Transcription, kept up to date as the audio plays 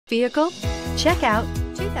vehicle? Check out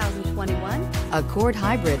 2021 Accord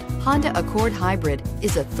Hybrid. Honda Accord Hybrid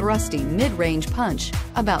is a thrusty mid-range punch,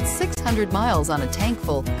 about 600 miles on a tank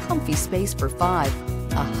full, comfy space for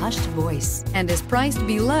 5, a hushed voice, and is priced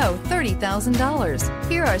below $30,000.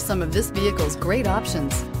 Here are some of this vehicle's great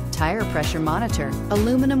options: tire pressure monitor,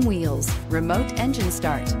 aluminum wheels, remote engine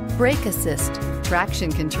start, brake assist,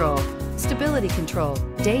 traction control, stability control,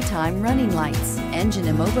 daytime running lights, engine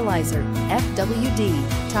immobilizer,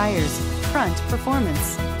 FWD, tires, front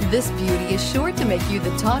performance. This beauty is sure to make you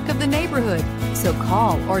the talk of the neighborhood. So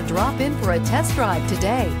call or drop in for a test drive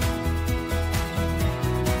today.